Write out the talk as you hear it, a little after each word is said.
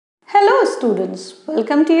students,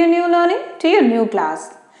 welcome to your new learning, to your new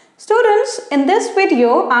class. Students, in this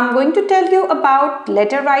video, I'm going to tell you about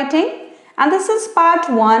letter writing, and this is part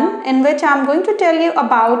 1 in which I'm going to tell you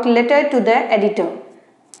about letter to the editor.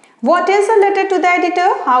 What is a letter to the editor?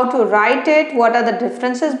 How to write it? What are the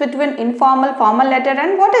differences between informal, formal letter,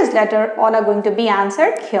 and what is letter? All are going to be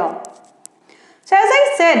answered here. So as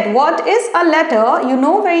I said, what is a letter? You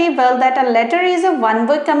know very well that a letter is a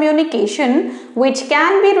one-way communication which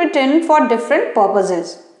can be written for different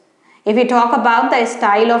purposes. If we talk about the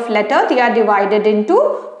style of letter, they are divided into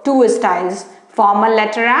two styles, formal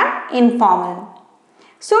letter and informal.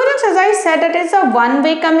 Students, as I said, it is a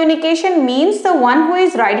one-way communication, means the one who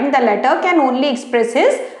is writing the letter can only express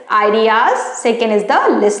his ideas. Second is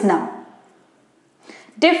the listener.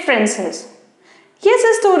 Differences.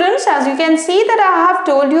 Yes, students, as you can see that I have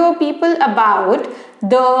told you people about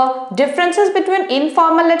the differences between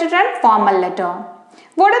informal letter and formal letter.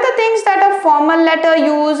 What are the things that a formal letter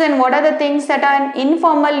use and what are the things that are an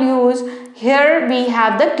informal use? Here we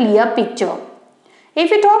have the clear picture.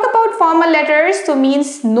 If we talk about formal letters, so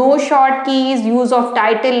means no short keys, use of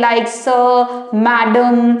title like sir,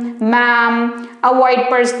 madam, ma'am, avoid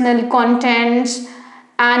personal contents,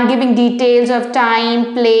 and giving details of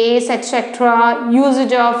time, place, etc.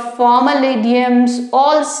 Usage of formal idioms,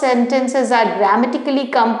 all sentences are grammatically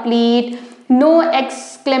complete, no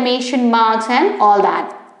exclamation marks and all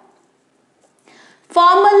that.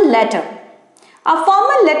 Formal letter. A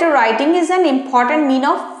formal letter writing is an important means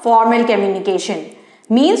of formal communication.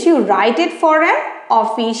 Means you write it for an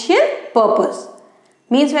official purpose.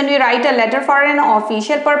 Means when we write a letter for an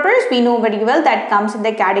official purpose, we know very well that comes in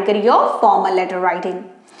the category of formal letter writing.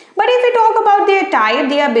 But if we talk about their type,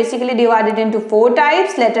 they are basically divided into 4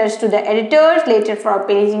 types: letters to the editors, letter for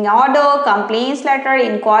paging order, complaints letter,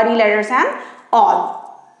 inquiry letters and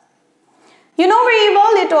all. You know very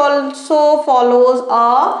well it also follows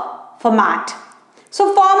a format.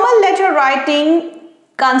 So formal letter writing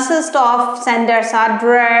consists of sender's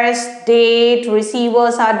address, date,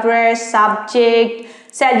 receiver's address, subject,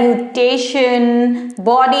 salutation,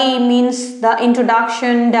 body means the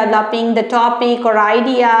introduction, developing the topic or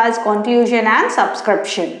ideas, conclusion and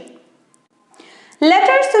subscription.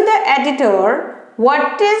 Letters to the editor.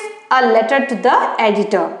 What is a letter to the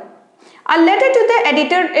editor? A letter to the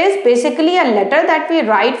editor is basically a letter that we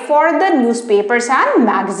write for the newspapers and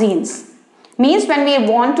magazines. Means when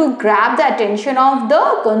we want to grab the attention of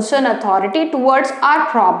the concerned authority towards our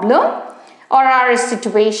problem or our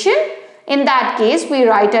situation, in that case we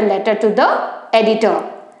write a letter to the editor.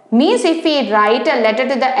 Means if we write a letter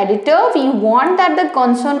to the editor, we want that the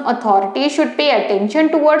concerned authority should pay attention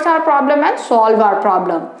towards our problem and solve our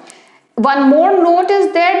problem. One more note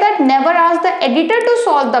is there that never ask the editor to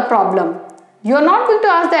solve the problem. You are not going to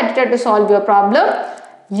ask the editor to solve your problem.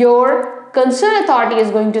 Your concerned authority is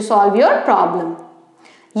going to solve your problem.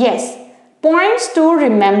 Yes, points to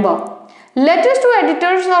remember. Letters to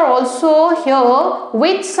editors are also here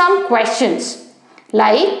with some questions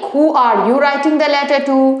like who are you writing the letter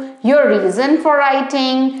to, your reason for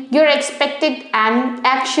writing, your expected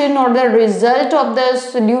action or the result of the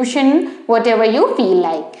solution, whatever you feel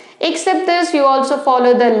like. Except this, you also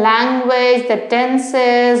follow the language, the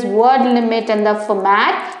tenses, word limit and the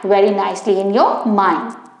format very nicely in your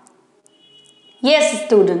mind. Yes,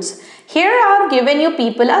 students, here I have given you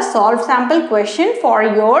people a solved sample question for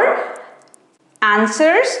your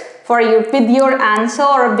answers, with your answer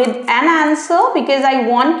or with an answer, because I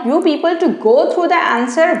want you people to go through the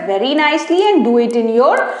answer very nicely and do it in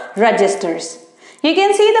your registers. You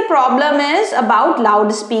can see the problem is about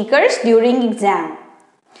loudspeakers during exam.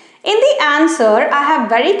 In the answer, I have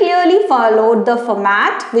very clearly followed the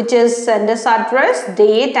format, which is sender's address,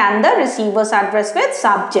 date and the receiver's address with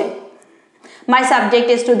subject. My subject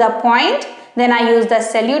is to the point, then I use the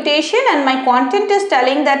salutation and my content is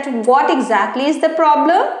telling that what exactly is the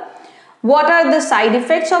problem, what are the side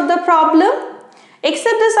effects of the problem.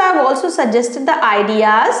 Except this, I have also suggested the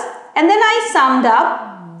ideas and then I summed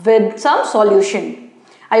up with some solution.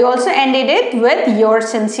 I also ended it with yours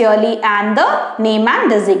sincerely and the name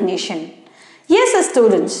and designation. Yes,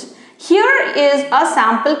 students, here is a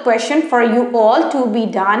sample question for you all to be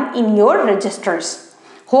done in your registers.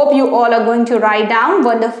 Hope you all are going to write down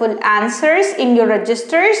wonderful answers in your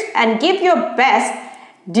registers and give your best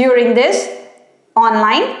during this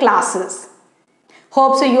online classes.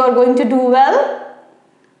 Hope so you are going to do well.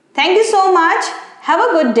 Thank you so much. Have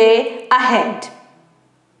a good day ahead.